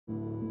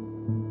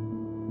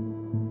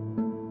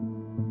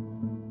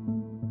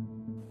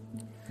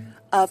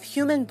of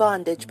Human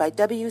Bondage by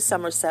W.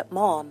 Somerset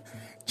Maugham,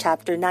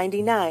 Chapter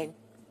 99.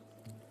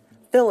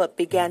 Philip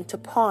began to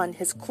pawn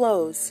his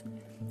clothes.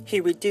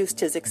 He reduced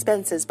his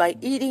expenses by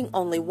eating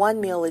only one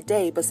meal a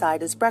day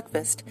beside his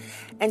breakfast,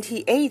 and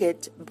he ate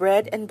it,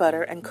 bread and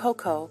butter and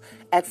cocoa,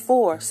 at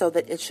 4 so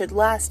that it should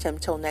last him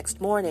till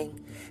next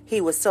morning. He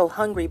was so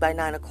hungry by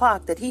 9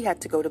 o'clock that he had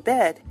to go to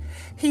bed.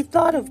 He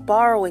thought of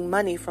borrowing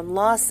money from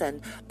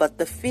Lawson, but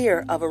the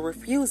fear of a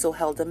refusal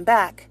held him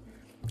back.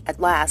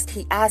 At last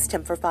he asked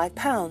him for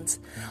 £5.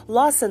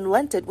 Lawson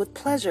lent it with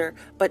pleasure,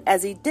 but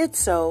as he did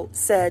so,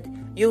 said,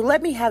 "You'll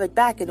let me have it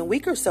back in a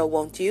week or so,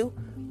 won't you?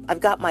 I've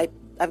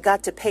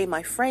got to pay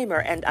my framer,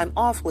 and I'm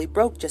awfully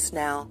broke just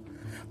now."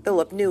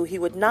 Philip knew he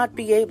would not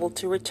be able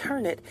to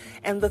return it,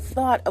 and the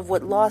thought of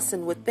what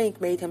Lawson would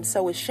think made him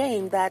so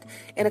ashamed that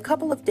in a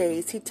couple of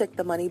days he took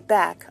the money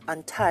back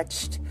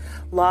untouched.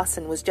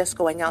 Lawson was just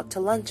going out to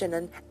luncheon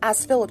and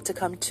asked Philip to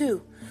come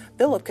too.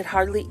 Philip could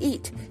hardly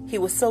eat. He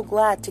was so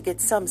glad to get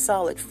some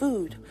solid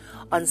food.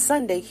 On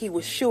Sunday he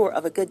was sure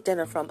of a good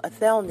dinner from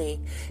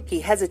Athelney.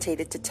 He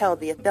hesitated to tell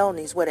the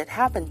Athelneys what had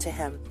happened to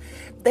him.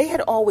 They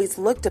had always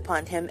looked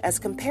upon him as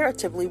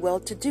comparatively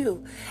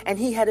well-to-do, and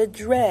he had a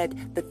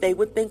dread that they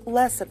would think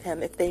less of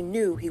him if they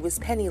knew he was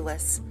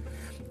penniless.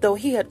 Though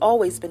he had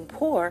always been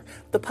poor,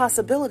 the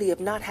possibility of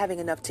not having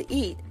enough to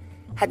eat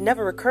had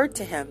never occurred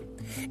to him.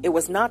 It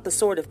was not the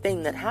sort of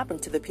thing that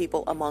happened to the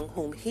people among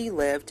whom he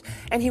lived,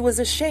 and he was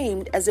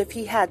ashamed as if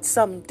he had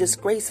some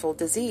disgraceful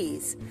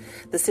disease.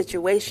 The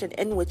situation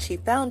in which he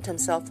found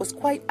himself was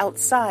quite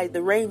outside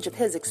the range of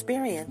his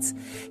experience.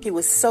 He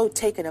was so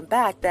taken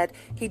aback that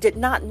he did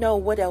not know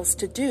what else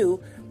to do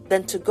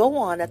than to go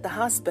on at the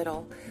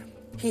hospital.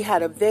 He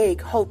had a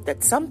vague hope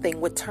that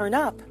something would turn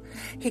up.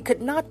 He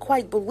could not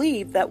quite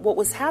believe that what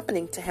was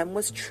happening to him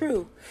was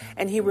true,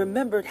 and he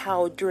remembered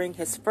how during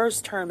his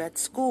first term at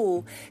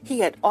school he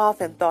had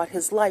often thought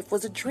his life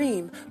was a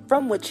dream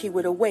from which he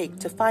would awake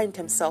to find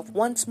himself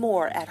once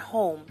more at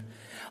home.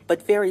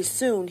 But very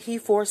soon he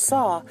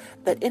foresaw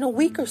that in a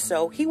week or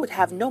so he would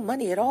have no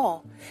money at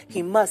all.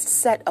 He must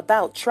set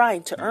about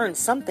trying to earn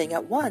something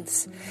at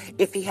once.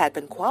 If he had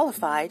been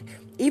qualified,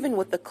 even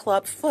with the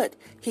club foot,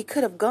 he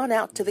could have gone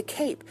out to the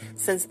Cape,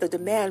 since the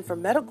demand for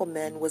medical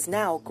men was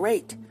now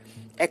great.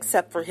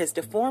 Except for his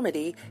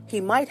deformity,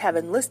 he might have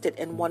enlisted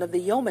in one of the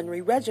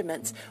yeomanry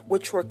regiments,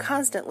 which were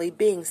constantly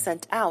being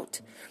sent out.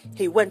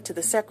 He went to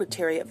the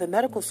secretary of the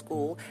medical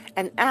school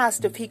and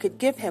asked if he could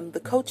give him the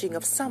coaching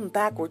of some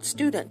backward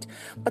student,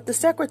 but the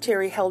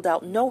secretary held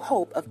out no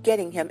hope of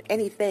getting him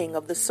anything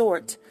of the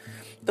sort.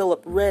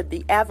 Philip read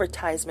the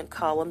advertisement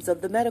columns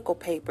of the medical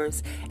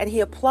papers, and he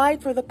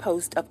applied for the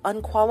post of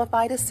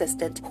unqualified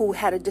assistant who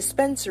had a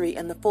dispensary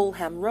in the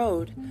Fulham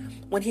Road.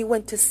 When he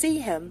went to see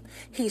him,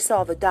 he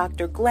saw the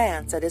doctor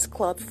glance at his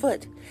club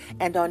foot,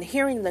 and on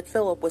hearing that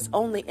Philip was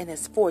only in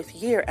his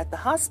 4th year at the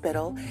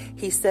hospital,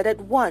 he said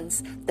at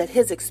once that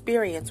his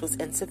experience was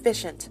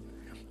insufficient.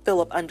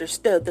 Philip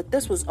understood that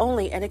this was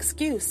only an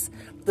excuse.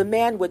 The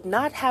man would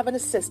not have an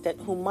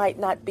assistant who might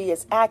not be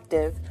as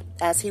active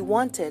as he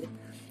wanted.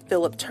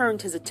 Philip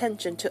turned his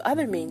attention to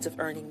other means of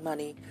earning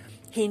money.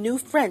 He knew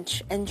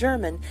French and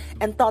German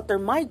and thought there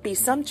might be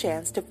some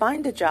chance to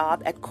find a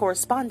job at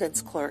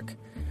correspondence clerk.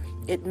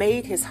 It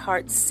made his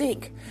heart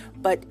sink,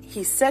 but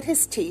he set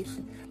his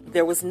teeth.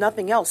 There was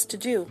nothing else to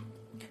do.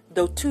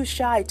 Though too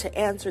shy to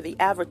answer the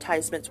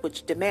advertisements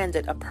which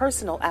demanded a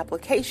personal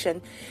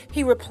application,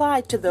 he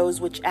replied to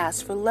those which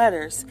asked for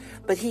letters,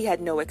 but he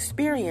had no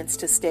experience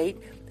to state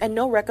and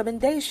no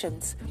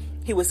recommendations.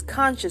 He was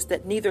conscious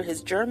that neither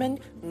his German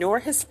nor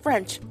his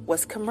French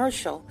was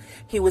commercial.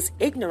 He was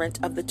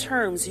ignorant of the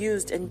terms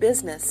used in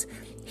business.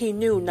 He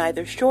knew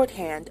neither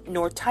shorthand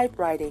nor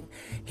typewriting.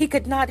 He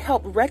could not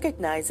help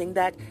recognizing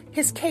that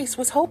his case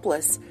was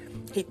hopeless.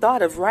 He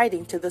thought of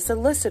writing to the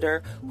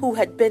solicitor who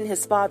had been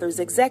his father's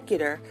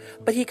executor,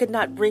 but he could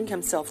not bring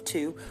himself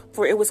to,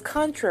 for it was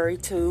contrary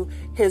to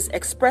his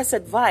express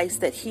advice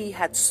that he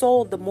had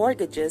sold the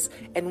mortgages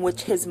in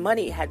which his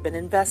money had been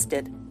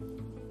invested.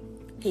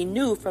 He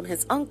knew from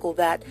his uncle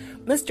that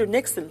Mr.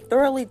 Nixon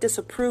thoroughly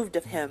disapproved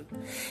of him.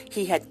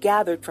 He had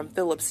gathered from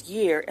Philip's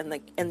year in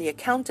the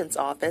accountant's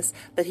office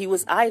that he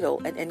was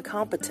idle and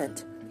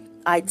incompetent.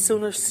 "I'd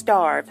sooner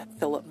starve,"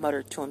 Philip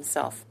muttered to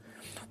himself.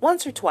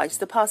 Once or twice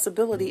the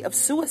possibility of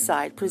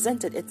suicide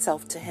presented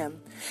itself to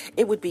him.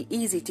 It would be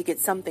easy to get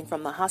something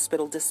from the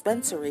hospital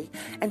dispensary,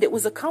 and it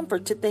was a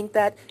comfort to think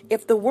that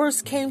if the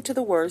worst came to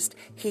the worst,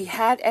 he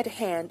had at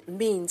hand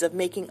means of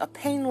making a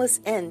painless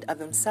end of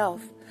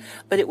himself.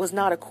 But it was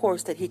not a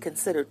course that he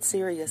considered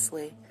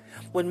seriously.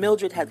 When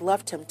Mildred had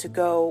left him to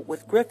go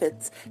with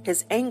Griffiths,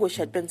 his anguish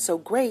had been so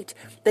great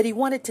that he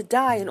wanted to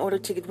die in order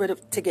to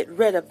get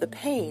rid of the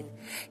pain.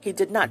 He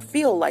did not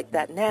feel like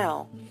that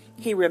now.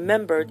 He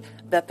remembered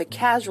that the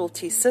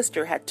casualty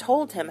sister had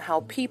told him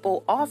how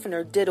people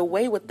oftener did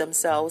away with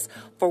themselves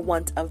for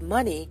want of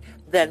money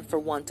than for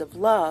want of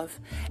love,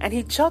 and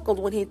he chuckled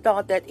when he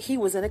thought that he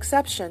was an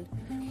exception.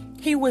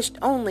 He wished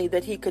only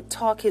that he could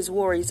talk his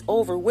worries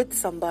over with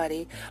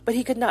somebody, but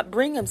he could not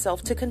bring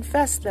himself to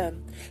confess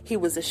them. He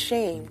was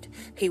ashamed.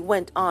 He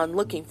went on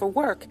looking for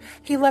work.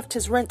 He left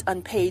his rent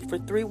unpaid for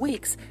 3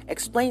 weeks,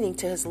 explaining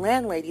to his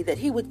landlady that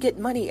he would get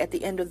money at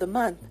the end of the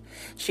month.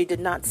 She did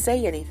not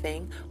say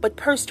anything, but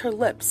pursed her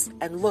lips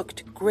and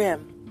looked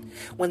grim.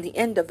 When the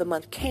end of the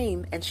month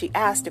came and she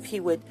asked if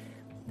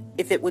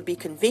it would be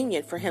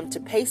convenient for him to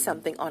pay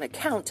something on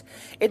account,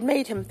 it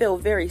made him feel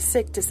very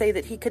sick to say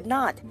that he could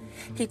not.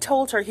 He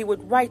told her he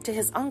would write to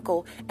his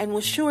uncle and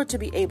was sure to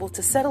be able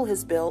to settle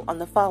his bill on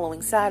the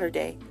following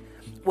Saturday.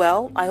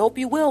 "Well, I hope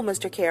you will,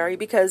 Mr. Carey,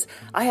 because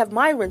I have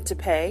my rent to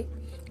pay,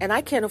 and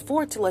I can't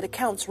afford to let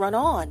accounts run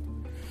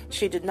on."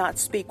 She did not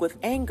speak with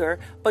anger,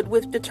 but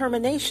with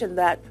determination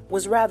that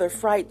was rather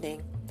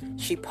frightening.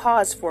 She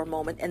paused for a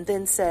moment and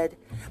then said,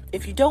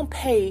 "If you don't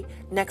pay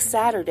next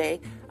Saturday,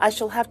 I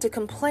shall have to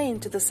complain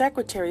to the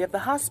secretary of the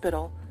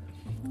hospital."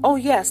 "Oh,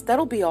 yes,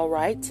 that'll be all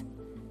right."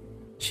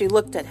 She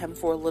looked at him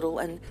for a little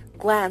and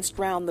glanced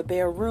round the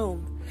bare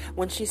room.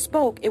 When she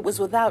spoke, it was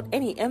without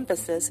any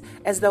emphasis,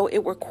 as though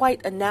it were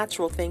quite a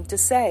natural thing to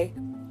say.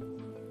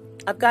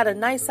 "I've got a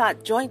nice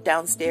hot joint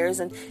downstairs,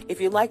 and if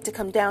you'd like to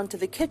come down to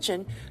the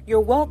kitchen, you're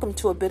welcome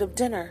to a bit of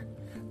dinner."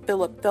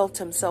 Philip felt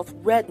himself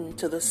redden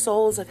to the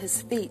soles of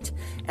his feet,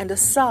 and a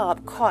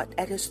sob caught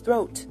at his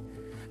throat.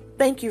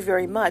 "Thank you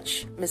very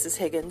much, Mrs.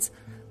 Higgins,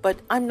 but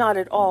I'm not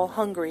at all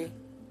hungry."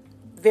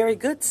 "Very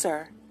good,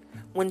 sir."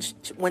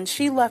 When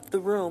she left the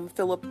room,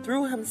 Philip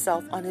threw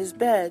himself on his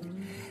bed.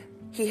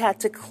 He had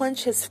to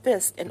clench his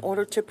fist in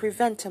order to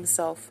prevent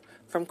himself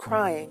from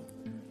crying.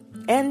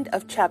 End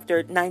of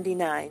chapter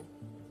 99.